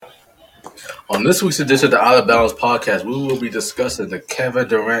On this week's edition of the Out of Balance podcast, we will be discussing the Kevin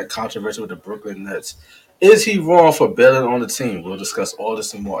Durant controversy with the Brooklyn Nets. Is he wrong for bailing on the team? We'll discuss all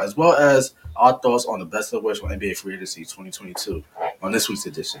this and more, as well as our thoughts on the best of the worst from NBA Free Agency 2022 on this week's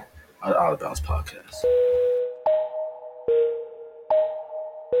edition of the Out of Balance podcast.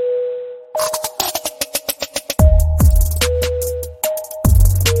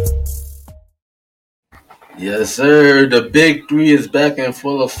 Yes, sir. The Big Three is back in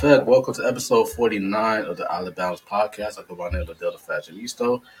full effect. Welcome to episode 49 of the Out of Balance podcast. I go by the name of Delta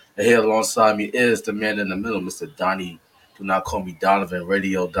Fashionista. And here alongside me is the man in the middle, Mr. Donnie. Do not call me Donovan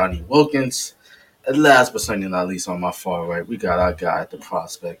Radio, Donnie Wilkins. And last but certainly not least, on my far right, we got our guy at the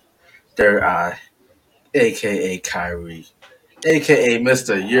prospect, Third Eye, a.k.a. Kyrie, a.k.a.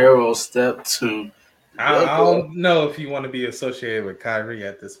 Mr. Euro Step 2. I don't know if you want to be associated with Kyrie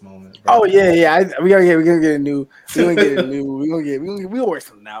at this moment. Bro. Oh yeah. We're gonna get a new. We're gonna work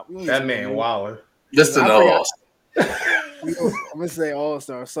something out. That man Waller. Just to know. I'm gonna say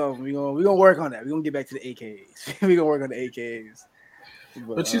all-star or something. We're gonna work on that. We're gonna get back to the AKAs. We're gonna work on the AKAs.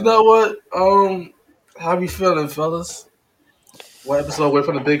 But you know what? How you feeling, fellas? One episode away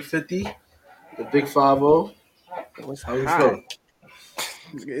from the Big 50, the Big 50. How you feeling?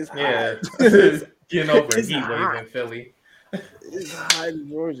 It's hot. Yeah. Getting over a heat wave in Philly. It's hot in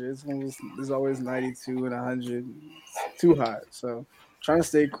Georgia. It's always 92 and 100. It's too hot. So trying to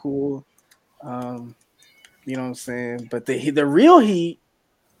stay cool. You know what I'm saying? But the real heat,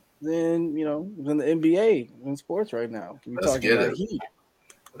 then in the NBA in sports right now. We're talking about heat.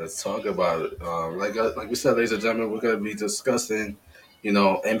 Let's talk about it. Like we said, ladies and gentlemen, we're gonna be discussing,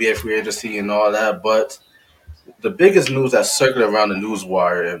 NBA free agency and all that. But the biggest news that's circling around the news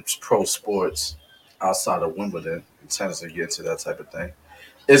wire in pro sports, outside of Wimbledon, tennis to get to that type of thing,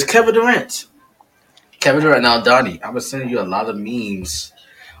 is Kevin Durant. Kevin Durant. Now, Donnie, I've been sending you a lot of memes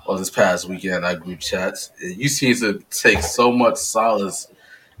on this past weekend, our group chats. You seem to take so much solace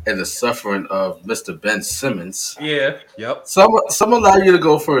in the suffering of Mr. Ben Simmons. Yeah, yep. Some allow you to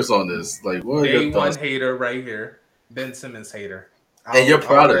go first on this. Like, what are your thoughts? Day one hater right here. Ben Simmons hater. And you're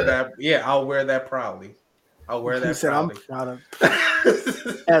proud of that. Yeah, I'll wear that proudly. I'll wear that he said, proudly. I'm proud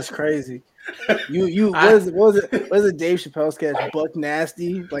of That's crazy. What is it Dave Chappelle's sketch? Buck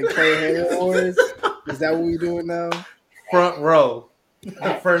Nasty, like player hater awards? Is that what we're doing now? Front row.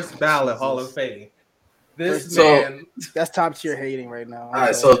 First ballot Hall of Fame. Man, that's top tier hating right now. All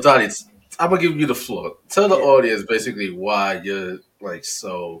right, so Donnie, I'm gonna give you the floor. Tell the audience basically why you're like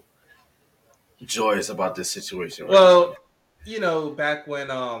so joyous about this situation. Well, back when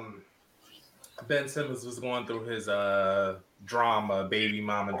Ben Simmons was going through his drama, baby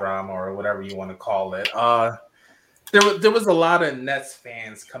mama drama, or whatever you want to call it, there was a lot of Nets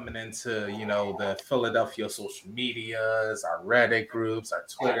fans coming into the Philadelphia social medias, our Reddit groups, our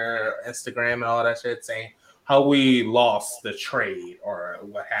Twitter, Instagram, and all that shit, saying how we lost the trade or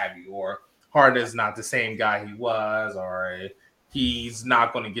what have you, or Harden's not the same guy he was, or he's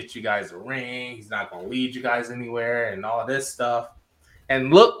not going to get you guys a ring, he's not going to lead you guys anywhere, and all this stuff.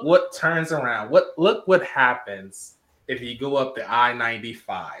 And look what turns around. Look what happens if you go up the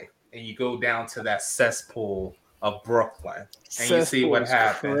I-95 and you go down to that cesspool of Brooklyn, and you see what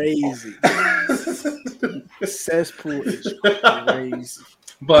happens. Crazy. Cesspool is crazy.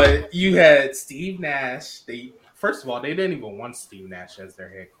 But you had Steve Nash. First of all, they didn't even want Steve Nash as their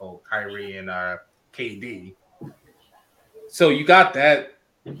head coach, Kyrie and KD. So you got that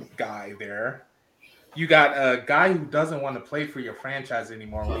guy there. You got a guy who doesn't want to play for your franchise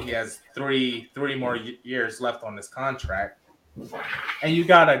anymore when he has three more years left on his contract. And you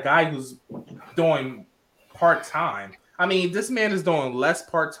got a guy who's doing part-time. I mean, this man is doing less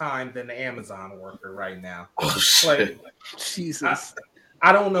part-time than the Amazon worker right now. Oh, shit. Like, Jesus.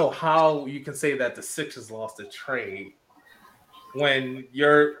 I don't know how you can say that the Sixers lost a trade when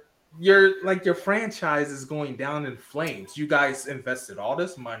your franchise is going down in flames. You guys invested all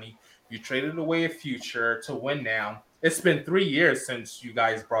this money. You traded away a future to win now. It's been 3 years since you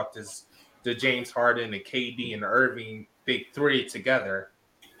guys brought the James Harden, the KD, and the Irving big three together.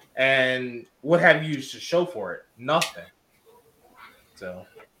 And what have you to show for it? Nothing. So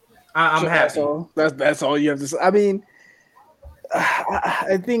I'm happy. That's all you have to say. I mean,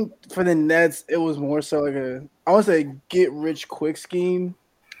 I think for the Nets, it was more so like I want to say get rich quick scheme,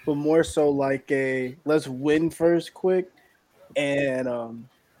 but more so like a let's win first quick. And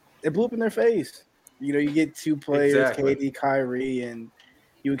it blew up in their face. You get two players, exactly. KD, Kyrie, and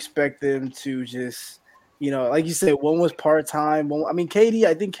you expect them to just, like you said, one was part-time. I mean,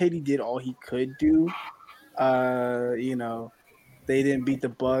 I think KD did all he could do. They didn't beat the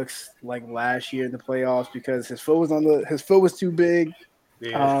Bucks like last year in the playoffs because his foot was too big.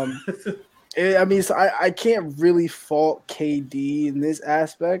 Yeah. I mean, so I can't really fault KD in this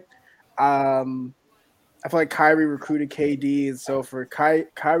aspect. Um, I feel like Kyrie recruited KD, and so for Kyrie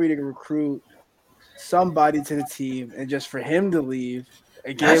to recruit somebody to the team and just for him to leave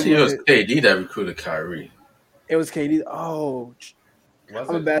again Actually, it was with KD that recruited Kyrie. it was KD. Oh, Was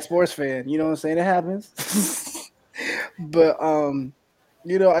I'm a it? bad sports fan. You know what I'm saying? It happens. But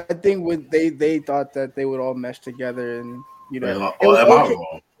I think when they thought that they would all mesh together, and Wait, it or was am I okay.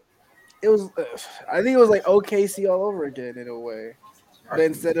 wrong? It was I think it was like OKC all over again in a way. I But can,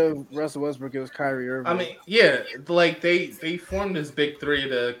 instead of Russell Westbrook, it was Kyrie I Irving. mean, yeah, like they formed this big three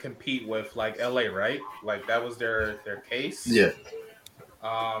to compete with like LA, right? Like that was their case. yeah,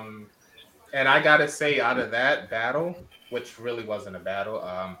 Um, and I gotta say, out of that battle, which really wasn't a battle,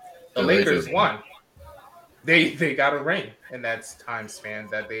 the the Lakers. Lakers won. They got a ring in that time span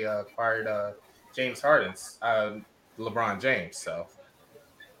that they acquired James Harden's LeBron James. So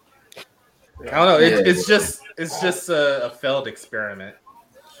I Yeah, don't know. Yeah. It's just a failed experiment.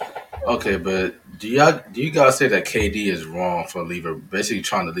 Okay, but do you guys say that KD is wrong for leaving, basically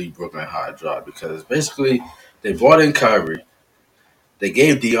trying to leave Brooklyn high and dry? Because basically they brought in Kyrie, they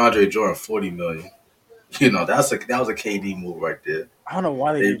gave DeAndre Jordan 40 million. That was a KD move right there. I don't know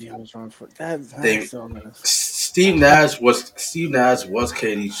why they They gave James Harden for that. That's they so nice. Steve Nash was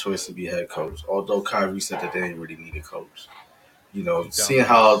KD's choice to be head coach. Although Kyrie said that they didn't really need a coach. Seeing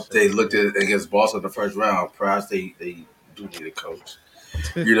how Dumbass they shit, looked dude. at against Boston in the first round, perhaps they do need a coach.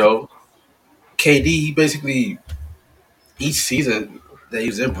 You know, KD he basically each season that he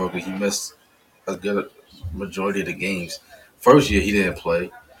was in Brooklyn, he missed a good majority of the games. First year he didn't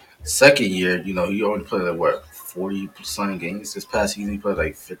play. Second year, he only played like what 40% games. This past season he played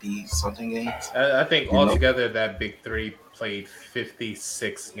like 50 something games. I think You know, altogether that big three played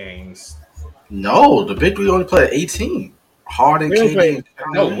 56 games. no, the big three only played 18. Harden, They only KD, played and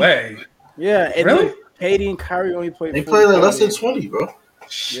No Kyrie. way. yeah, and Really? then Katie and Kyrie only played They played like 44 less than games. 20, bro.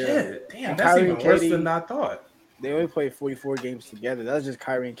 Yeah, Shit. Damn, and that's Kyrie and even worse than Katie I thought. they only played 44 games together. That's just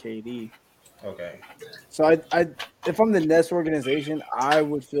Kyrie and KD. Okay. So I if I'm the Nets organization, I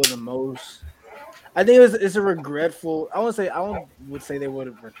would feel the most. I think it's a regretful. I don't would say they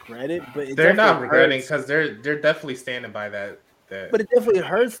would regret it, but it They're definitely not regretting hurts. because they're definitely standing by that. But it definitely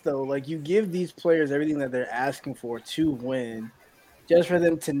hurts though. Like you give these players everything that they're asking for to win, just for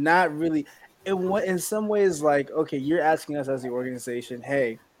them to not really. In some ways, like okay, you're asking us as the organization,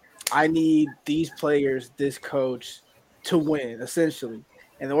 hey, I need these players, this coach to win, essentially.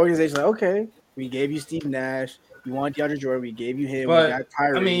 And the organization's like, okay, we gave you Steve Nash, you want DeAndre Jordan, we gave you him, we got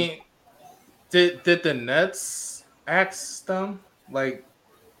But I Kyrie. mean, did the Nets ask them like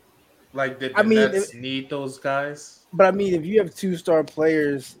did I the mean, Nets need those guys? but I mean, if you have two-star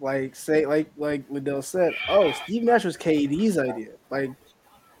players, like say, like Liddell said, oh, Steve Nash was KD's idea. Like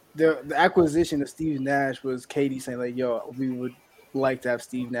the acquisition of Steve Nash was KD saying like, "Yo, we would like to have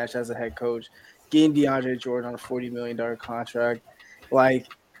Steve Nash as a head coach." Getting DeAndre Jordan on a $40 million contract, like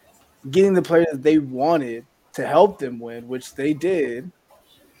getting the players they wanted to help them win, which they did,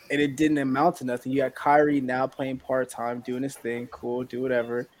 and it didn't amount to nothing. You got Kyrie now playing part time, doing his thing, cool, do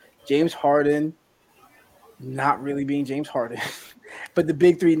whatever. James Harden not really being James Harden, but the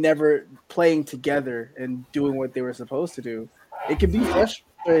big three never playing together and doing what they were supposed to do. It can be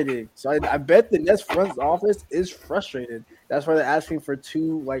frustrating. So I bet the Nets front office is frustrated. That's why they're asking for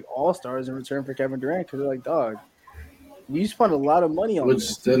two like all stars in return for Kevin Durant because they're like, dog, we spent a lot of money on Which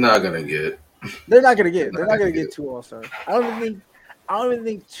this. they're not gonna get. They're not gonna They're get. They're not not gonna gonna get. get two all stars. I don't even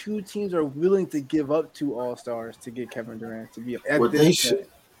think two teams are willing to give up two all stars to get Kevin Durant to be at What this they point. should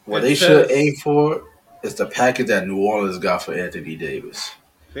what It they should says aim for is the package that New Orleans got for Anthony Davis.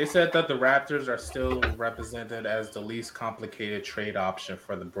 they said that the Raptors are still represented as the least complicated trade option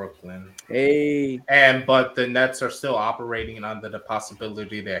for the Brooklyn. Hey, But the Nets are still operating under the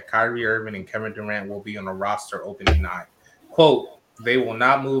possibility that Kyrie Irving and Kevin Durant will be on a roster opening night. Quote, they will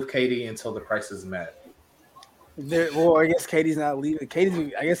not move KD until the price is met. well, I guess Katie's not leaving.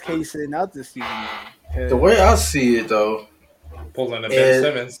 I guess Katie's sitting out this season then. The way Because I see it though, Pulling a Ben and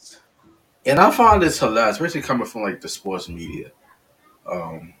Simmons. and I find this hilarious, especially coming from like the sports media.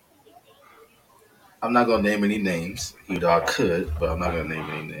 Um, I'm not gonna name any names. I could, but I'm not gonna name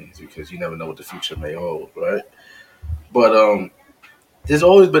any names because you never know what the future may hold, right? But there's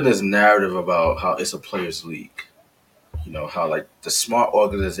always been this narrative about how it's a players' league. How like the smart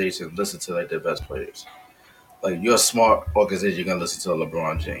organizations listen to like their best players. Like you're a smart organization, you're gonna listen to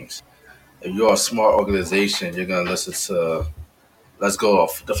LeBron James. If you're a smart organization, you're gonna listen to let's go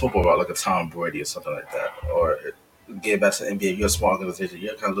off the football route, like a Tom Brady or something like that. Or get back to the NBA, you're a smart organization,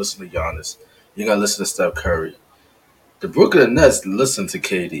 you're gonna listen to Giannis. You're gonna listen to Steph Curry. The Brooklyn Nets listen to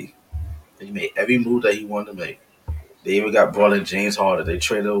KD. He made every move that he wanted to make. They even got brought in James Harden. They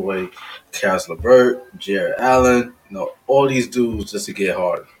traded away Cass LeVert, Jared Allen, all these dudes just to get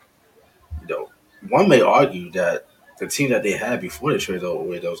Harden. You know, one may argue that the team that they had before they traded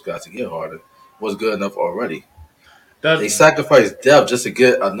away those guys to get Harden was good enough already. They Does sacrificed depth just to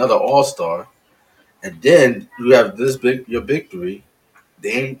get another All Star, and then you have your big three. They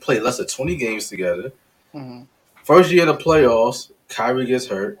ain't played less than 20 games together. Mm-hmm. First year in the playoffs, Kyrie gets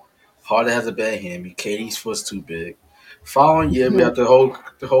hurt. Harden has a bad hammy. KD's foot's too big. Following year, we have the whole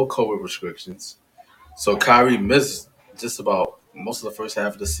COVID restrictions. So Kyrie missed just about most of the first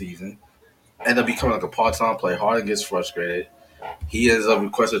half of the season. Ended up becoming like a part-time player. Harden gets frustrated. He ends up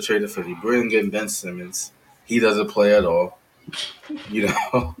requesting a trade for the bring in Ben Simmons. He doesn't play at all. You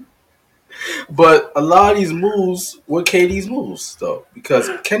know. But a lot of these moves were KD's moves, though, because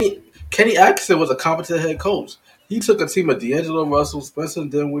Kenny Atkinson was a competent head coach. He took a team of D'Angelo Russell, Spencer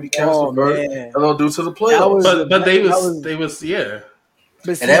Dinwiddie, Caris Oh LeVert, man, and they'll do to the that was playoffs. the but they that was was. they was yeah. But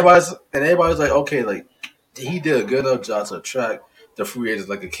And see, everybody's like, okay, like he did a good enough job to attract the free agents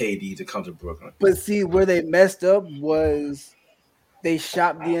like a KD to come to Brooklyn. where they messed up was they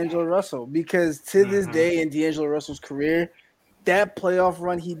shopped D'Angelo Russell because to this Hmm. day in D'Angelo Russell's career, that playoff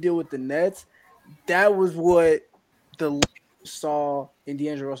run he did with the Nets, that was what the Lakers saw in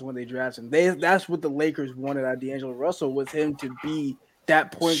D'Angelo Russell when they drafted him. That's what the Lakers wanted out of D'Angelo Russell was him to be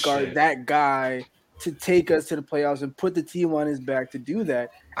that point guard, Shit. that guy to take us to the playoffs and put the team on his back to do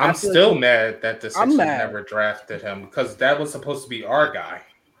that. I I'm feel like still mad that the I'm Sixers mad. never drafted him because that was supposed to be our guy.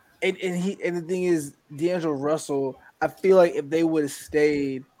 And the thing is, D'Angelo Russell, I feel like if they would have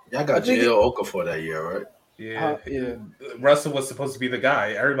stayed, Y'all I got think J.L. Okafor that year, right? Yeah, yeah. Russell was supposed to be the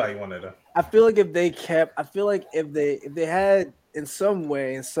guy. Everybody wanted him. I feel like if they kept, I feel like if they had in some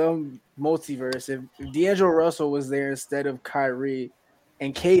way, in some multiverse, if D'Angelo Russell was there instead of Kyrie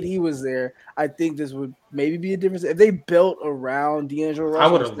and KD was there, I think this would maybe be a difference. If they built around D'Angelo I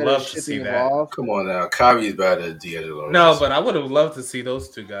Russell would have instead of loved to see shipping him that. off, Come on now, Kyrie's better than D'Angelo No, Russell. but I would have loved to see those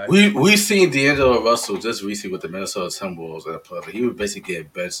two guys. We seen D'Angelo Russell just recently with the Minnesota Timberwolves in the playoffs. He was basically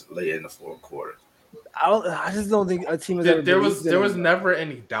getting benched late in the fourth quarter. I just don't think a team has ever believed in There him was never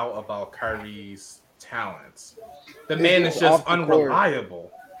any doubt about Kyrie's talents. The It's man is just off the court.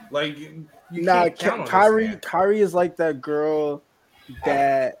 unreliable. Like you Nah, can't count on this man. Kyrie is like that girl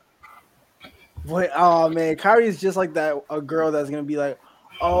that. Wait, oh man, Kyrie is just like that. A girl that's gonna be like,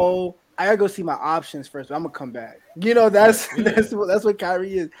 "Oh, I gotta go see my options first, but I'm gonna come back." You know, that's Yeah. that's what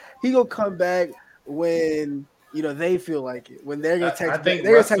Kyrie is. He gonna come back when they feel like it. When they're gonna I text back, think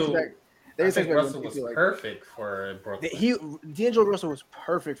they're gonna text back. Russell. They're I gonna text think back when Russell they was feel like it. perfect for Brooklyn. D'Angelo Russell was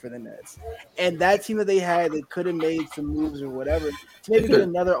perfect for the Nets, and that team that they had, they could have made some moves or whatever to They maybe get could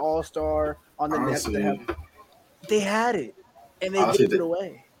another All Star on the Nets. honestly, They had it, and they honestly, gave they, it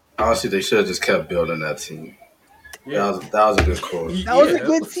away. honestly, they should have just kept building that team. Yeah. That was a good call. That was a Yeah.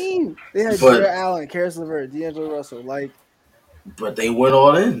 good team. They had Jared But Allen, Karis LeVert, D'Angelo Russell. Like, but they went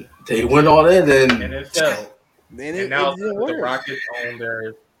all in. They went all in, And and it failed. then And it now didn't the work. Rockets own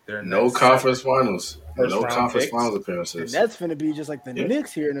their no next conference 7 finals, first no round conference picks. finals The appearances. Nets finna be just like the Yeah.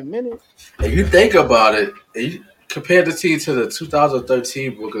 Knicks here in a minute. If you think about it, if you compare the team to the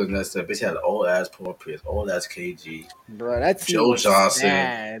 2013 Brooklyn Nets that basically had old ass Paul Pierce, old ass KG, Bro, that team Joe was Johnson,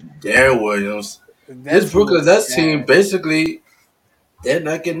 sad. Darren Williams. That This team Brooklyn was Nets team sad. basically they're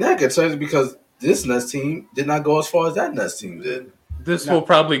neck and neck in terms because this Nets team did not go as far as that Nets team did. This No, will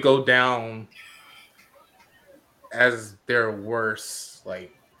probably go down as their worst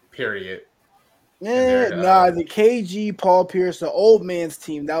period in their the KG, Paul Pierce, the old man's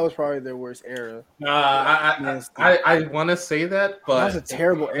team, that was probably their worst era. Man's team. I want to say that, That was a but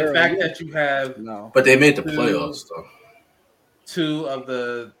terrible the era. fact that you have No, But they made the two playoffs though. two of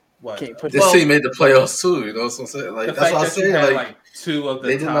the what? can't put This that. team made the playoffs too. You know what I'm saying? The Like that's fact what I'm that you saying. had Like two of the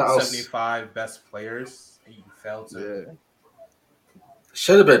they did not top 75 best players, and you failed to Yeah,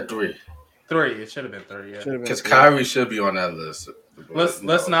 should have been 3 three. It should have been three. Yeah. should have been. because Kyrie should be on that list. But,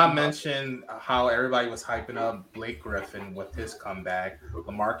 Let's not mention how everybody was hyping up Blake Griffin with his comeback,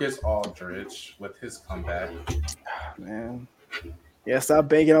 LaMarcus Aldridge with his comeback. Man. Yeah, stop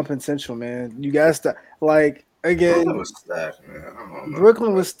banking on potential, man. You guys stop. Like again, Brooklyn was stacked, man. I don't know.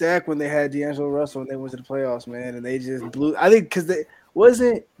 Brooklyn was stacked when they had D'Angelo Russell and they went to the playoffs, man, and they just blew. I think because they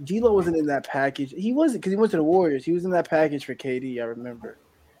wasn't D'Lo wasn't in that package. He wasn't because he went to the Warriors. He was in that package for KD. I remember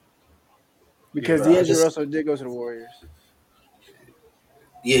because But I D'Angelo just Russell did go to the Warriors.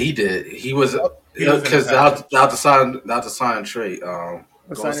 yeah, he did. He was He was in because the package. not to sign trade. The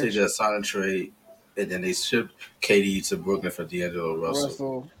Golden State signage. just signed a trade, and then they shipped KD to Brooklyn for D'Angelo Russell.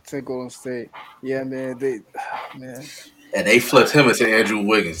 Russell to Golden State. Yeah, man. Man. and they flipped him into Andrew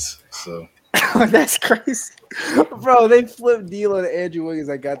Wiggins. So That's crazy, bro. They flipped D'Lo to Andrew Wiggins.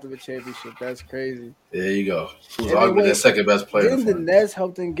 I got them a championship. That's crazy. there you go. Who's And then arguably their wait, second best player didn't for the him? Nets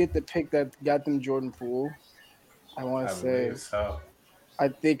help them get the pick that got them Jordan Poole? I want I to believe say. so. I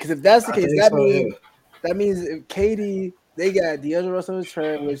think because if that's the I case, think so. Yeah. that means if Katie they got D'Angelo Russell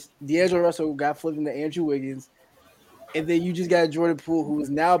return, which D'Angelo Russell got flipped into Andrew Wiggins, and then you just got Jordan Poole, who is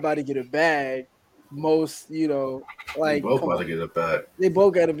now about to get a bag. Most They like both come about on, to get it back. they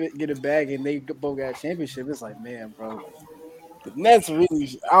both got to get a bag, and they both got a championship. It's like, man, bro, like the Nets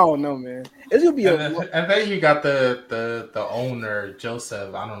really. I don't know, man. It's gonna be a And then you got the owner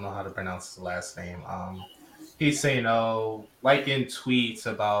Joseph. I don't know how to pronounce his last name. He's saying, oh, like in tweets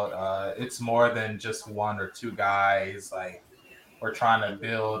about it's more than just one or two guys. Like we're trying to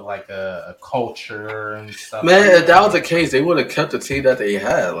build like a culture and stuff Man, like if that was that. the case, they would have kept the team that they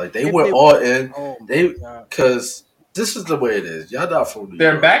had. Like they if went they. all in. Oh my They god. because this is the way it is. Y'all not from New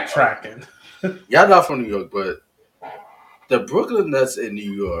They're York. backtracking. Y'all not from New York, but the Brooklyn Nets in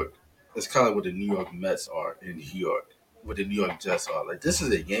New York is kind of what the New York Mets are in New York, what the New York Jets are. Like this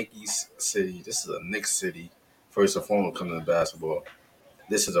is a Yankees city. This is a Knicks city. First and foremost, coming to basketball.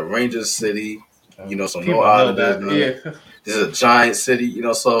 This is a Rangers city. So no People know Islanders. that. None. Yeah. This is a giant city.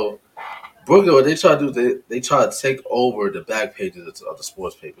 So Brooklyn, what they try to do, they try to take over the back pages of the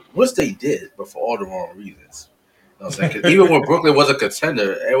sports papers, which they did, but for all the wrong reasons. You know what I'm saying? 'Cause even when Brooklyn was a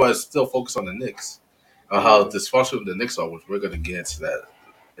contender, everyone still focused on the Knicks, on how dysfunctional the Knicks are, which we're going to get into that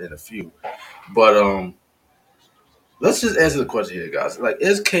in a few. But let's just answer the question here, guys. Like,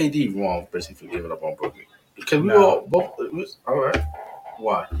 is KD wrong basically for giving up on Brooklyn? Because we No. all both. All right.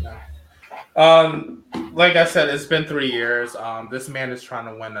 Why? No. Like I said, it's been 3 years. This man is trying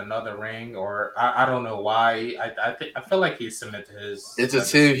to win another ring, or I don't know why. I feel like he's submitted to his. It's a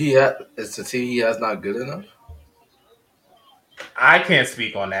team he has. It's a team he has not good enough. I can't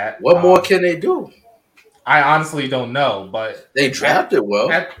speak on that. What more can they do? I honestly don't know, but They drafted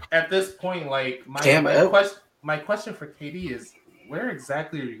well. at this point, like Cam my question for KD is, where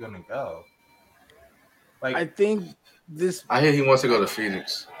exactly are you going to go? I Like, think this. I hear he wants to go to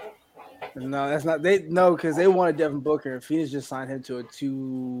Phoenix. No, that's not they. No, because they wanted Devin Booker. Phoenix just signed him to a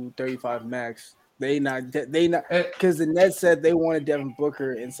 235 max. They not because the Nets said they wanted Devin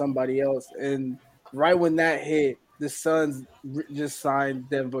Booker and somebody else, and right when that hit, the Suns just signed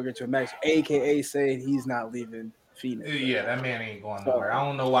Devin Booker to a max, aka saying he's not leaving Phoenix. yeah, that man ain't going nowhere. I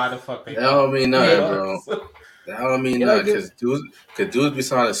don't know why the fuck they. That don't mean Yeah, nothing, bro. That don't mean like nothing because dudes be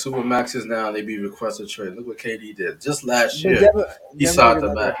signing super maxes now and they be requested trade. Look what KD did just last but year. He Devin signed Booker's the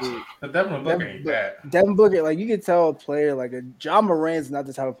not that max. dude. But Devin Booker ain't bad. Devin Booker, like you could tell a player like a John Morant's not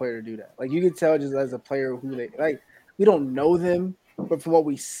the type of player to do that. Like you could tell just as a player who they like. We don't know them, but from what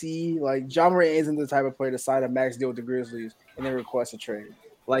we see, like John Morant isn't the type of player to sign a max deal with the Grizzlies and then request a trade.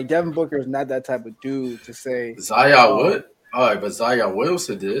 Like Devin Booker is not that type of dude to say, Zion would. All right, but Zion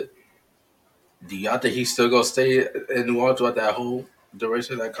Williamson did. Do y'all think he's still gonna stay in New Orleans with that whole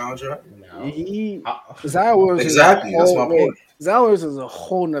duration of that contract? No. Zion Williams Exactly. That's my point. Zion Williams is a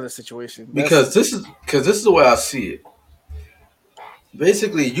whole nother situation. Because this is the way I see it.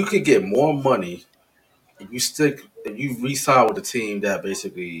 Basically, you could get more money if you re-sign with the team that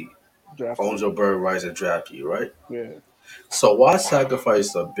basically owns your bird rights and draft you, right? Yeah. So why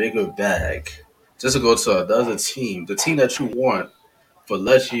sacrifice a bigger bag just to go to another team, the team that you want, for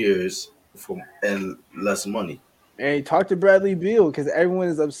less years and less money? Hey, talk to Bradley Beal because everyone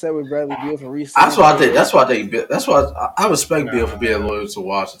is upset with Bradley Beal for re-signing. That's why I think. That's why I respect Beal for being Nah. loyal to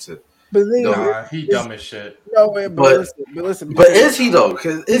Washington. But the thing is, Nah, he dumb as shit. no, wait, but listen. But is he though?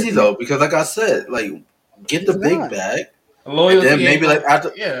 Is he though? Because like I said, like get the big not. bag, and Loyalty then maybe ain't like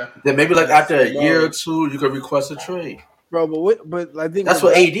after, yeah. then maybe like after a Bro. year or two, you could request a trade. Bro, but I think That's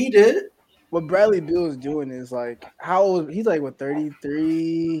what AD did. What Bradley Beal is doing is like how old? He's like what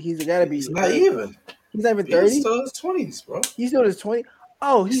 33. He's got to be. He's not even. He's not even He's 30. still in his 20s, bro. He's still in his 20.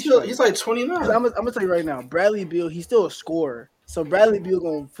 Oh, He's like 29. I'm gonna tell you right now, Bradley Beal. He's still a scorer. So Bradley Beal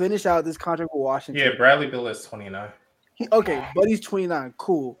gonna finish out this contract with Washington. Yeah, Bradley Beal is 29. Okay, but he's 29.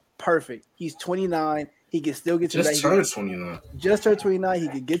 Cool, perfect. He's 29. He can still get to the just turned 29. Just turned 29. He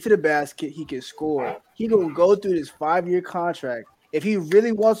can get to the basket. He can score. He gonna go through this 5-year contract. If he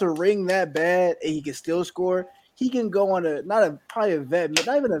really wants a ring that bad and he can still score, he can go on probably a vet,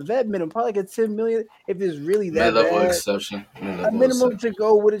 not even a vet minimum, probably like a $10 million if it's really that Mid-level bad. exception. A minimum to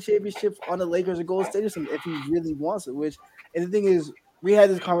go with a championship on the Lakers or Golden State or something if he really wants it. And the thing is, we had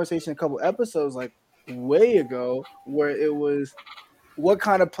this conversation a couple episodes like way ago where it was, what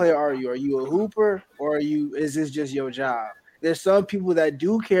kind of player are you? Are you a hooper or is this just your job? There's some people that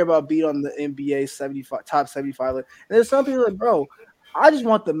do care about being on the NBA 75 top 75 list. And there's some people like, bro, I just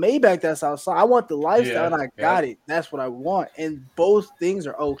want the Maybach that's outside. I want the lifestyle, Yeah. and I got Yep. it. That's what I want. And both things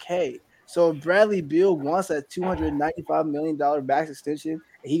are okay. So if Bradley Beal wants that $295 million max extension,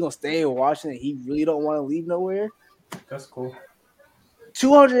 and he gonna stay in Washington, he really don't want to leave nowhere. That's cool.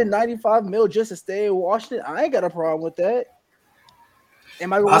 295 mil just to stay in Washington. I ain't got a problem with that.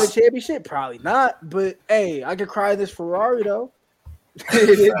 Am I gonna I, win a s- championship? Probably not. But hey, I could cry this Ferrari though.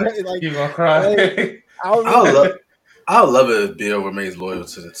 like, You gonna cry? hey, I'll I'll really, love. I'll love it if Bill remains loyal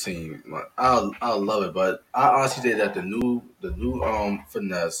to the team. Like, I'll love it, but I honestly think that the new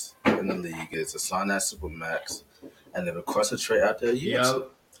finesse in the league is to sign that super max and then request a trade after a year or two.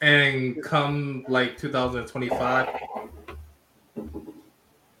 Yep. And come like 2025.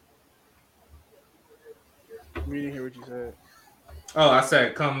 we didn't hear what you said. Oh, I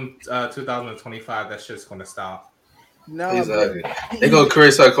said come 2025. That shit's gonna stop. No, but Exactly. They gonna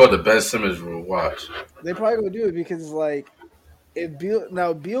create something called the Ben Simmons rule. Watch. they probably gonna do it because it's like if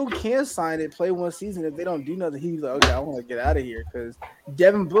Beal can sign it, play one season. If they don't do nothing, he's like, okay, I want to get out of here. Because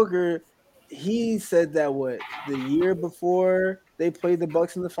Devin Booker, he said that the year before they played the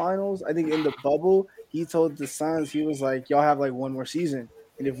Bucks in the finals, I think in the bubble, he told the Suns, he was like, y'all have like one more season,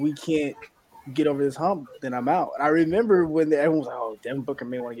 and if we can't get over this hump, then I'm out. And I remember when everyone was like, oh, Devin Booker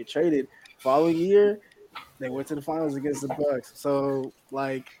may want to get traded. Following year, they went to the finals against the Bucks. So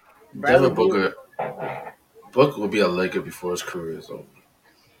like Bradley Devin Beal. Booker will be a Laker before his career is over.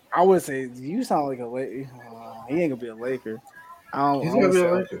 I would say you sound like a Laker. He ain't gonna be a Laker. He's I gonna would be a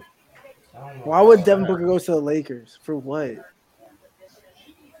say. Laker. I don't know Why would about Devin that. Booker go to the Lakers for what?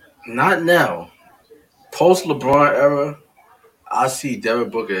 Not now. Post LeBron era, I see Devin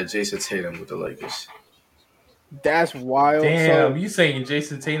Booker and Jason Tatum with the Lakers. That's wild. Damn, So you saying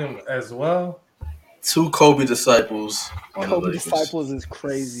Jason Tatum as well? Two Kobe disciples on the Kobe Lakers. disciples is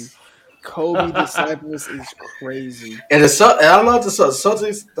crazy. Kobe disciples is crazy. And I love the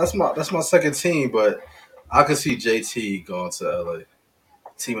Celtics. That's my second team, but I could see JT going to LA,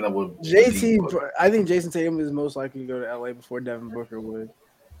 teaming up with D JT, Book. I think Jason Tatum is most likely to go to LA before Devin Booker would.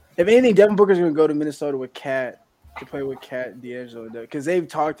 If anything, Devin Booker's gonna go to Minnesota with Cat to play with Cat and D'Angelo because they've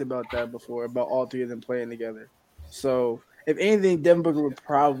talked about that before about all three of them playing together. So if anything, Devin Booker would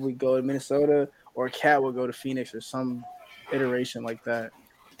probably go to Minnesota or Cat would go to Phoenix or some iteration like that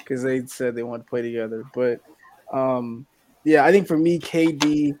because they said they want to play together. But yeah, I think for me,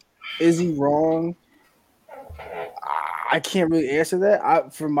 KD, is he wrong? I can't really answer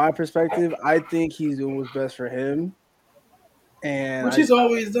that. From my perspective, I think he's doing what's best for him, and Which he's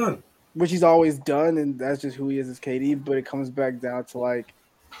always done. which he's always done, and that's just who he is as KD. But it comes back down to like,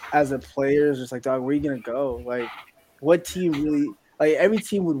 as a player, it's just like, dog, where are you gonna go? Like, what team really? Like, every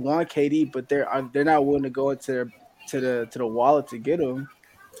team would want KD, but they're not willing to go into the wallet to get him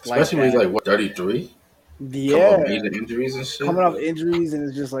like Especially when he's that. like what 33, coming Yeah, off major injuries and shit. coming off injuries, and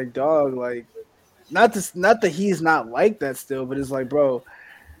it's just like, dog, like, not that he's not like that still, but it's like, bro,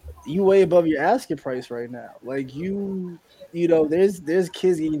 you way above your asking price right now. Like there's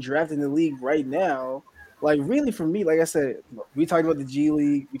kids getting drafted in the league right now. Like really for me, like I said, we talked about the G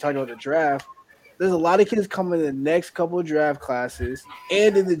League, we talked about the draft. There's a lot of kids coming in the next couple of draft classes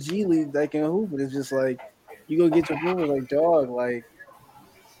and in the G League that can hoop. But it's just like you go get your boomers like dog, like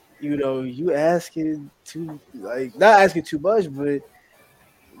you asking too like not asking too much, but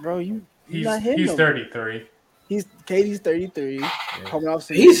bro, you not him He's no more. 33. He's Katie's 33, Yeah. coming off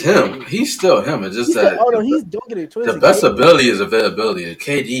some He's him. injuries. He's still him. It's just He's still, that oh no, he's don't get it the twisted. best Katie, ability is availability. And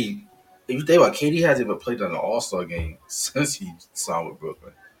KD, if you think about it, KD hasn't even played on an All Star game since he signed with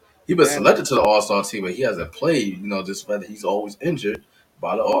Brooklyn. He's been man, selected to the All Star team, but he hasn't played. Just whether he's always injured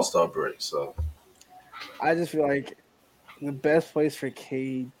by the All Star break. So I just feel like the best place for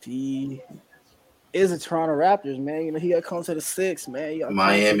KD is the Toronto Raptors, man. He got to come to the six, man. He got to come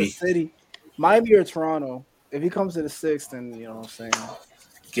to the Miami, city. Miami or Toronto. If he comes to the six, then you know what I'm saying.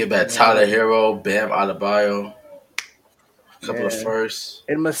 get back Yeah, Tyler Hero, Bam Adebayo, a couple of yeah. firsts.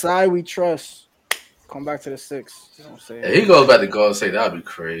 And Masai, we trust. Come back to the six. You know what I'm If he saying? goes back to Golden State, that'd be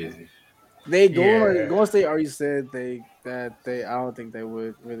crazy. They Yeah. Golden State already said they I don't think they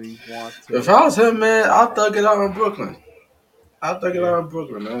would really want If to. I was him, man, I'll thug it out in Brooklyn. I'll thug it Yeah. out in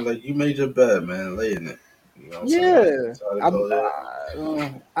Brooklyn, man. Like you made your bed, man. Lay in it. You know what I'm saying? Yeah, Try to go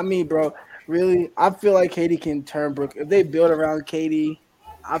there. I mean, bro, really, I feel like Katie can turn Brooklyn. If they build around Katie,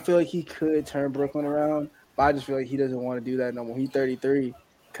 I feel like he could turn Brooklyn around. But I just feel like he doesn't want to do that no more. He's 33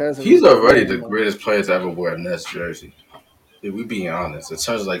 because of He's his already injury. the greatest player to ever wear a Nets jersey. If we being honest, in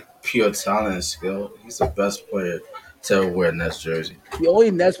terms of like pure talent and skill, he's the best player to wear a Nets jersey. The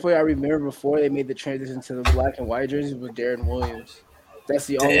only Nets player I remember before they made the transition to the black and white jerseys was Darren Williams. That's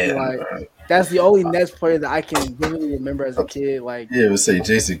the only Damn, like bro. that's the only Nets player that I can vividly remember as a kid. Like, Yeah, would say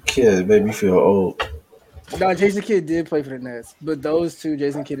Jason Kidd. It made me feel old. no, Jason Kidd did play for the Nets, but those two,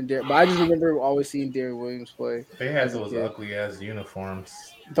 Jason Kidd and Darren. But I just remember always seeing Darren Williams play They had as a those kid. ugly ass uniforms.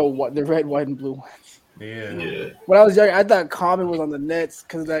 The red, white, and blue ones. Yeah. Yeah. When I was young, I thought Common was on the Nets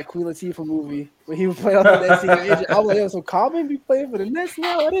because of that Queen Latifah movie. When he was playing on the Nets, he got injured. I was like, yo, so Common be playing for the Nets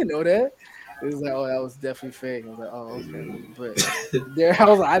now? I didn't know that. It was like, oh, that was definitely fake. I was like, oh, okay. But there, I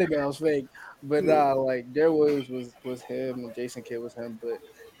was like, I didn't know that was fake. But nah, like Darren Williams was him and Jason Kidd was him. But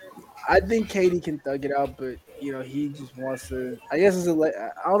I think Katie can thug it out. But he just wants to. I guess I don't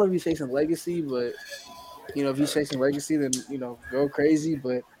know if he's chasing legacy, but if he's chasing legacy, then go crazy.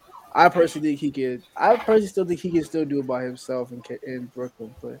 But I personally think he could. I personally still think he can still do it by himself in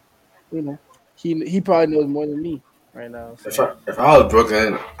Brooklyn. But he probably knows more than me right now. So If I was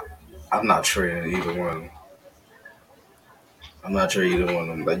Brooklyn, I'm not trading either one of them. I'm not trading either one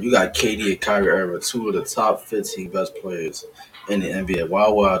of them. Like you got KD and Kyrie Irving, two of the top 15 best players in the NBA. Why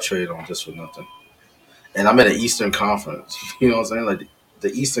would I trade on just for nothing? And I'm in the Eastern Conference. You know what I'm saying? Like the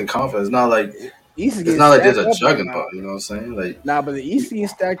Eastern Conference, East is it's getting not like there's stacked a up right now. juggernaut. You know what I'm saying? Like Nah, but the East is getting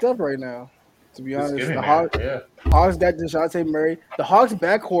stacked up right now. To be It's honest, getting the there. Hawks, Yeah. Hawks got DeJounte Murray. The Hawks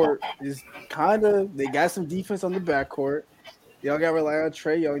backcourt is they got some defense on the backcourt. They don't got to rely on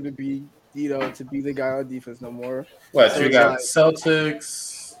Trey Young to be the guy on defense no more. What So you it's got? like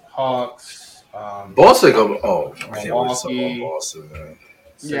Celtics, Hawks, Boston, go. Oh, I can't wait to talk about Milwaukee, Boston, man.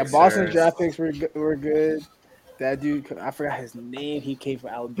 yeah, Boston's Sixers. draft picks were good. That dude, I forgot his name. He came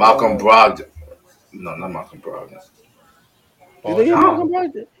from Malcolm Alabama. Brogdon. No, not Malcolm Brogdon. Did they get I Bogdan. Malcolm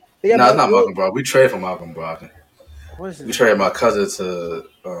don't. Brogdon? They got No, it's not Malcolm Brogdon. We traded for Malcolm Brogdon. what is We his traded my name? cousin to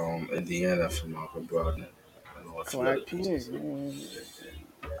Indiana for Malcolm Brogdon. I know a few other Clark. pieces.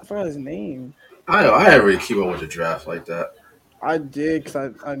 I forgot his name. I didn't really keep up with the draft like that. I did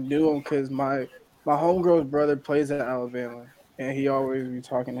because I knew him because my homegirl's brother plays at Alabama, and he always be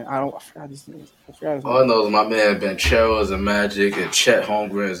talking. I forgot his name. I forgot his All I name. know is my man Ben Cheryl is a Magic and Chet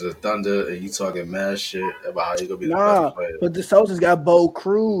Holmgren is a Thunder, and you talking mad shit about how you gonna be the best Nah, player. but the Celtics got Bo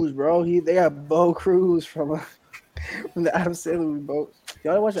Cruz, bro. They got Bo Cruz from the Adam Sandler boat.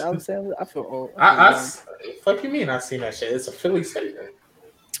 Y'all watch the Adam Sandler? I feel old. I feel young. Fuck you mean I seen that shit? It's a Philly statement.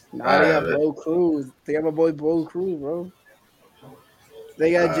 Nah, I they have got it. Bo Cruz. They got my boy Bo Cruz, bro.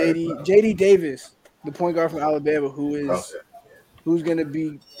 They got All right, JD Davis, the point guard from Alabama, okay. who's gonna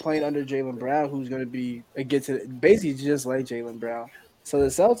be playing under Jalen Brown, who's gonna be against it basically just like Jalen Brown. So the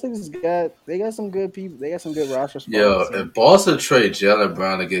Celtics got some good people. They got some good roster Yo, spots. And if Boston trade Jalen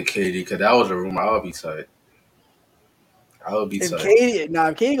Brown to get KD, because that was a rumor, I would be tight. I would be tight. if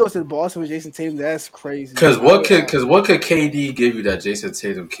KD goes to the Boston with Jason Tatum, that's crazy. Because what could KD give you that Jason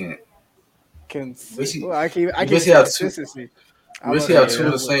Tatum can't? Well, I can't You even basically say have two. consistency. You I'm gonna basically say have two of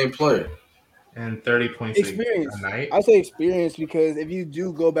Yeah. the consistency. same player. And 30 points a Experience. night. I'll say experience because if you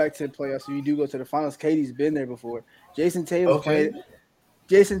do go back to the playoffs, if you do go to the finals, Katie's been there before. Jason Tatum's Okay, played.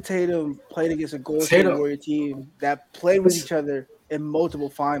 Jason Tatum played against a Golden State Tatum. Warrior team that played with It's each other in multiple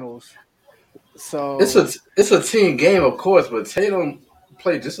finals. it's So a team game, of course, but Tatum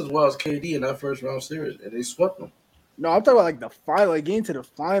played just as well as KD in that first round series, and they swept them. no, I'm talking about like the final, like getting to the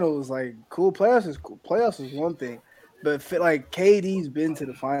finals. Like cool playoffs is cool. Playoffs is one thing, but like KD's been to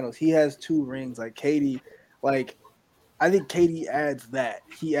the finals. He has 2 rings. Like KD, like I think KD adds that.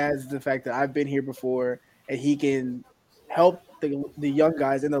 He adds the fact that I've been here before, and he can help the young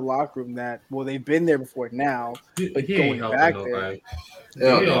guys in the locker room that they've been there before now, but He ain't going helping back there, nobody. They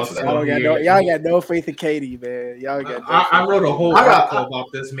don't He need him for y'all that. also don't got no y'all got no faith in KD, man. Y'all got no I faith in wrote a KD. whole I article got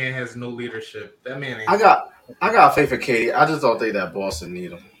about this man has no leadership. That man I ain't. got I got faith in KD. I just don't think that Boston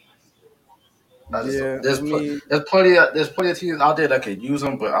need him. I just Yeah, I mean, there's plenty of teams out there that can use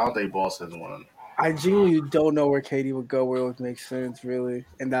him, but I don't think Boston's one of them. I genuinely don't know where KD would go where it would make sense, really,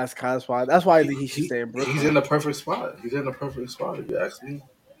 and that's kind of why. That's why I think he should stay in He's in Brooklyn. the perfect spot. He's in the perfect spot if you ask me.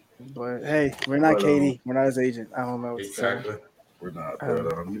 But hey, we're not But KD. We're not his agent. I don't know what to say. Exactly. we're not. I don't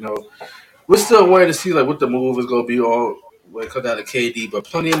But know. we're still waiting to see like what the move is going to be on when it comes down to KD. But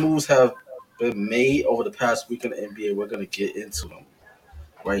plenty of moves have been made over the past week in the NBA. We're going to get into them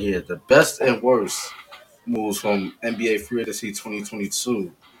right here. The best and worst moves from NBA Free Agency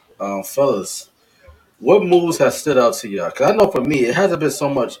 2022. Fellas, what moves have stood out to y'all? Because I know for me, it hasn't been so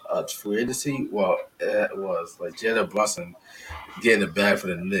much free agency. Well, it was like Jalen Brunson getting the bag for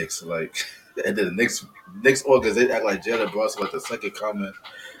the Knicks. Like, and then the Knicks organization act like Jalen Brunson like the second coming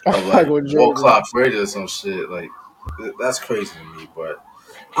of like Michael world Jordan. class Brady or some shit. Like, that's crazy to me. But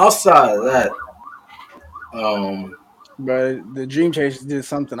outside of that, But the Dream Chasers did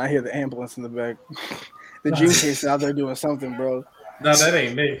something. I hear the ambulance in the back. The Dream Chasers out there doing something, bro. No, that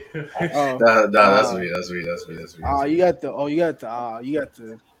ain't me. Oh, Nah, that's me. That's me. That's me. That's me. That's you me. got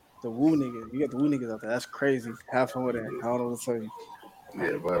the the woo niggas. You got the woo niggas out there. That's crazy. Have fun with that. I don't know what to tell you.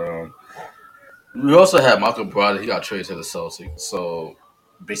 Yeah, but we also had Malcolm Brogdon. He got traded to the Celtics, so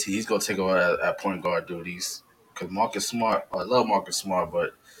basically he's gonna take over at point guard duties. Because Marcus Smart, I love Marcus Smart,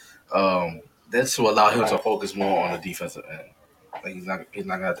 but that's to allow him to focus more on the defensive end. Like he's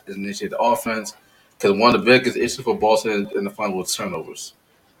not gonna initiate the offense. Because one of the biggest issues for Boston in the final was turnovers.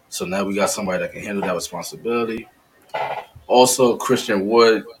 So now we got somebody that can handle that responsibility. Also, Christian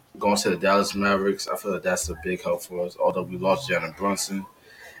Wood going to the Dallas Mavericks. I feel like that's a big help for us. Although we lost Jalen Brunson.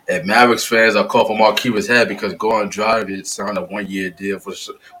 And Mavericks fans are calling for Marquise head because Goran Dragic signed a 1 year deal with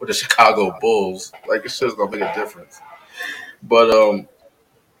the Chicago Bulls. Like, it's just going to make a difference. But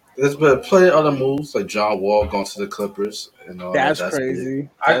there's been plenty of other moves, like John Wall going to the Clippers and all that. That's That's big. crazy.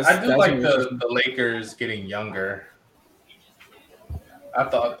 I do That's like gonna be interesting. the Lakers getting younger. I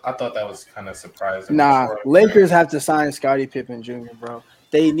thought that was kind of surprising Nah, before. Lakers have to sign Scottie Pippen Jr., bro.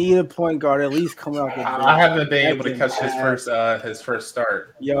 They need a point guard at least coming off the I bench haven't been that able to can catch pass. his first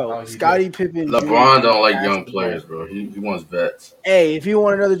start. Yo, How he did. Scottie Pippen Jr. LeBron can don't like pass young the players, ball. bro. He wants vets. Hey, if he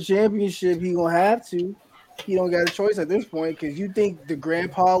want another championship, he gonna have to. He don't got a choice at this point because you think the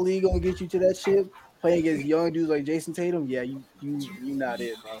Grandpa League gonna get you to that ship playing against young dudes like Jason Tatum? Yeah, you not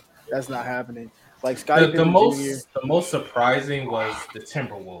it, bro. That's not happening. Like Scottie The Pippen Jr. most surprising was the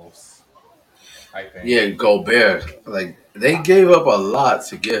Timberwolves. I think. Yeah, Gobert. Like, they gave up a lot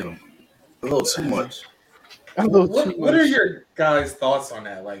to get him. A little too much. A little too What are much. your guys' thoughts on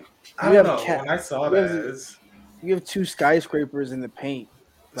that? Like, I You don't have know. cat. When I saw You have that, it's you have two skyscrapers in the paint.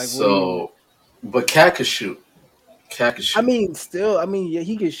 Like, what do you? So, but Cat could shoot. Cat could I shoot. mean, still, I mean, yeah,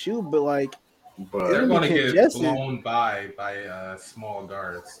 he can shoot, but like, it's they're gonna But be going to get congested. blown by small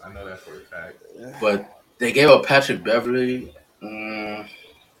guards. I know that for a but they gave up Patrick Beverly. Mm,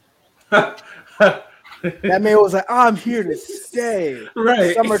 fact. That man was like, "I'm here to stay."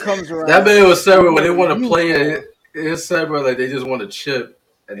 Right. Summer comes that around. man was saying when they Where want to you play going? it, it's said bro, like they just want to chip,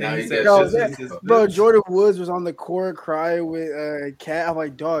 and And now he he said, gets Yo, "This just that is his bro, bitch." Jordan Woods was on the court crying with Cat. I'm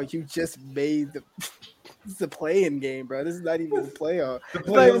like, dog, you just made the this is a playing game, bro. This is not even the playoff. The It's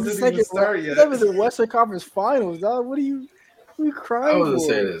not even playoffs the didn't even second round. start It's not yet. even the Western Conference Finals, dog. What are you I crying was gonna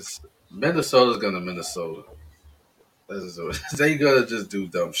say for? this. Minnesota's gonna Minnesota. They gonna just do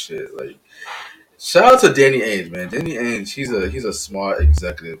dumb shit. Like shout out to Danny Ainge, man. Danny Ainge, he's a smart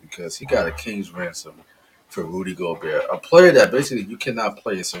executive because he got a king's ransom for Rudy Gobert, a player that basically you cannot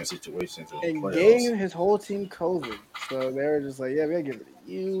play in certain situations in the And playoffs. gave his whole team COVID. So they were just like, yeah, we'll give it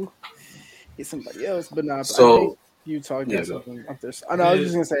to you. Get somebody else. But nah, I think So Utah yeah, got go. something up there. I know I was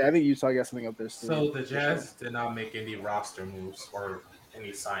just Did gonna say I think Utah got something up their sleeve so the for sure. Jazz did not make any roster moves or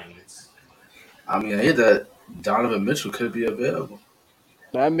any signings. I mean, I hear that Donovan Mitchell could be available.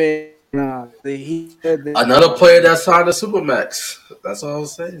 I mean, he said that Another player that signed a supermax. That's all I'm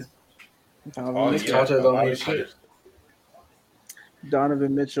saying. Donovan Oh His Mitchell. yeah, contract a don't lot mean of shit. players.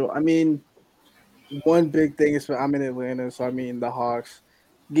 Donovan Mitchell. I mean, one big thing is I'm in Atlanta, so I mean the Hawks.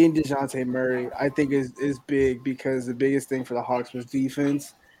 Getting DeJounte Murray, I think is big because the biggest thing for the Hawks was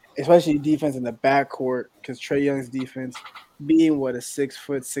defense, especially defense in the backcourt. Because Trey Young's defense, being what a 6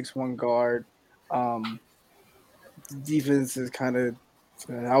 foot 6'1" guard, um, defense is kind of,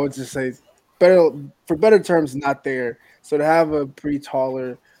 I would just say, better for better terms, not there. So to have a pretty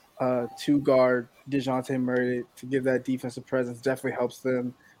taller two guard Dejounte Murray to give that defensive presence definitely helps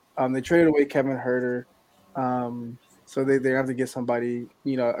them. They traded away Kevin Herter, so they have to get somebody,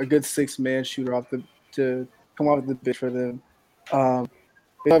 a good 6 man shooter off the to come off the bench for them.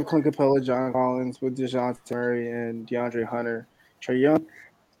 They have Clint Capella, John Collins with Dejounte Murray and DeAndre Hunter, Trey Young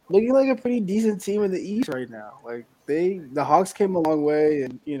looking like a pretty decent team in the East right now. Like the Hawks came a long way,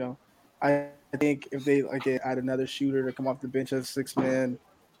 and I think if they like add another shooter to come off the bench as 6 man,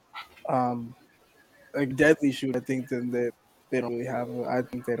 um, like deadly shooter, I think then they don't really have. I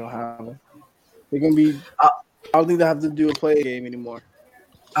think they don't have. They're gonna be. I, I don't think they have to do a play game anymore.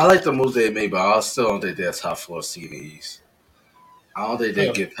 I like the moves they made, but I still don't think they're a top floor seed in the East. I don't think they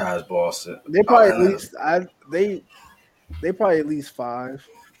Huh. get past Boston. They probably at And least they probably at least 5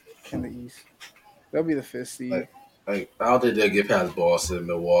 in the East. They'll be the fifth seed. I don't think they get past Boston,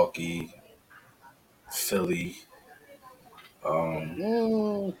 Milwaukee, Philly,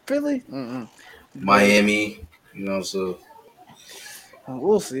 um, Philly, but Miami. You know, so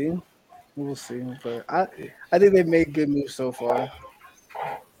we'll see. We'll see. But I think they've made good moves so far.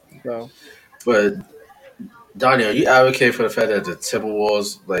 So but Donnie, are you advocate for the fact that the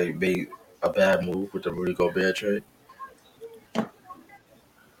Timberwolves like made a bad move with the Rudy Gobert trade?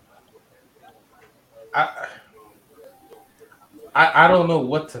 I, I don't know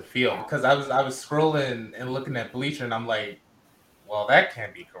what to feel because I was scrolling and looking at Bleacher and I'm like, well, that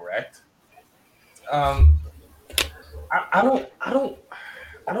can't be correct. Um,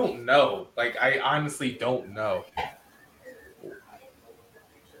 I don't know. Like I honestly don't know.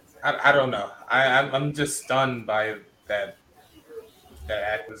 I don't know. I'm just stunned by that that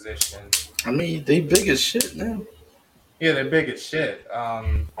acquisition. I mean, they big as shit now. Yeah, they're big as shit.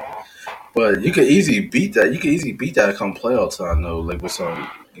 But you could easily beat that. You could easily beat that come playoff time though, like with some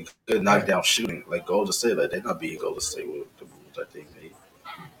good Yeah, knockdown shooting. Like Golden State, like they're not beating Golden State with the moves that they made.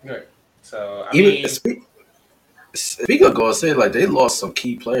 right. So I Even mean, speaking of Golden State, like they lost some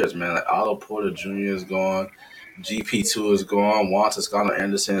key players, man. Like Otto Porter Jr. is gone, GP2 is gone, Juan Toscano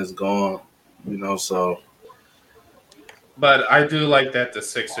Anderson is gone. You know, so but I do like that the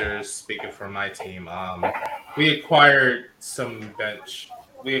Sixers, speaking for my team, we acquired some bench.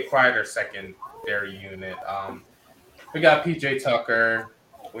 We acquired our secondary unit. We got PJ Tucker.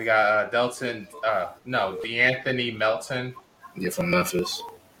 We got Delton. No, DeAnthony Melton. yeah, from Memphis.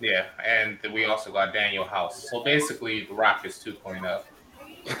 Yeah, and we also got Daniel House. So basically, the Rockets 2.0.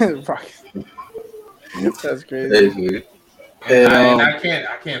 Right. That's crazy. Basically. And And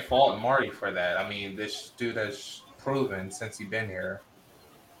I can't fault Marty for that. I mean, this dude has proven since he's been here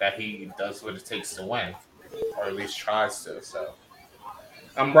that he does what it takes to win, or at least tries to. So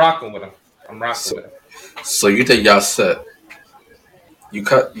I'm rocking with him. I'm rocking so, with him. so you think y'all set?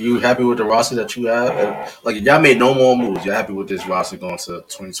 You happy with the roster that you have? Like y'all made no more moves. You're happy with this roster going to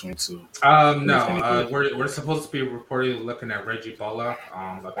 2022, No, 2023? we're supposed to be reportedly looking at Reggie Bullock.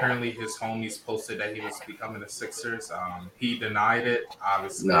 Apparently his homies posted that he was becoming the Sixers. He denied it,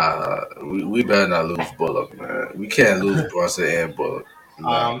 obviously. Nah, we better not lose Bullock, man. We can't lose Brunson and Bullock. No.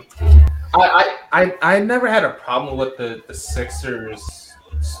 Um, I never had a problem with the Sixers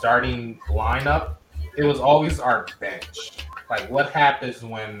starting lineup. It was always our bench. Like what happens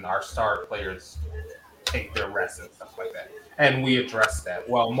when our star players take their rest and stuff like that. And we addressed that.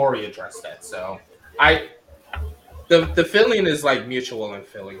 Well, Maury addressed that. So I the feeling is like mutual in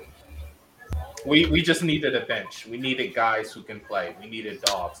Philly. We just needed a bench. We needed guys who can play. We needed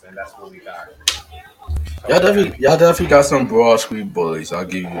dogs, and that's what we got. So we're happy. Y'all definitely got some broad street bullies. I'll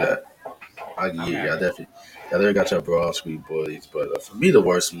give you that. I give I'm you, happy. y'all definitely got your broad street bullies. But for me, the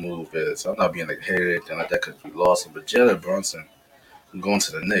worst move is I'm not being like hater or anything like that because we lost him. But Jalen Brunson going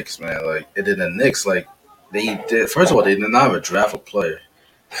to the Knicks, man. Like, and then the Knicks, like, they did. First of all, they did not have a draft a player.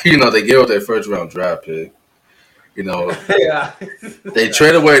 You know, they gave up their first round draft pick. You know, Yeah, they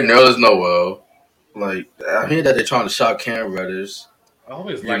traded that's away true. Nerlens Noel. Like, I hear that they're trying to shop Cam Reddish. I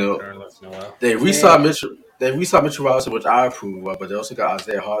always You liked know, Nerlens Noel. they Man, re-signed Mitchell. They re-signed Mitchell Robinson, which I approve of, but they also got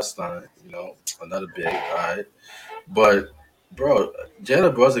Isaiah Hartenstein. You know, another big guy. But bro,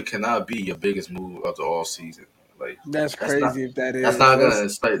 Jalen Brunson cannot be your biggest move of the all season. Like that's that's not crazy if that that's is. not gonna That's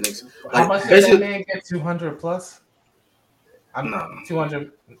incite Knicks. How Like much did that basically, man get? 200 plus? I'm no,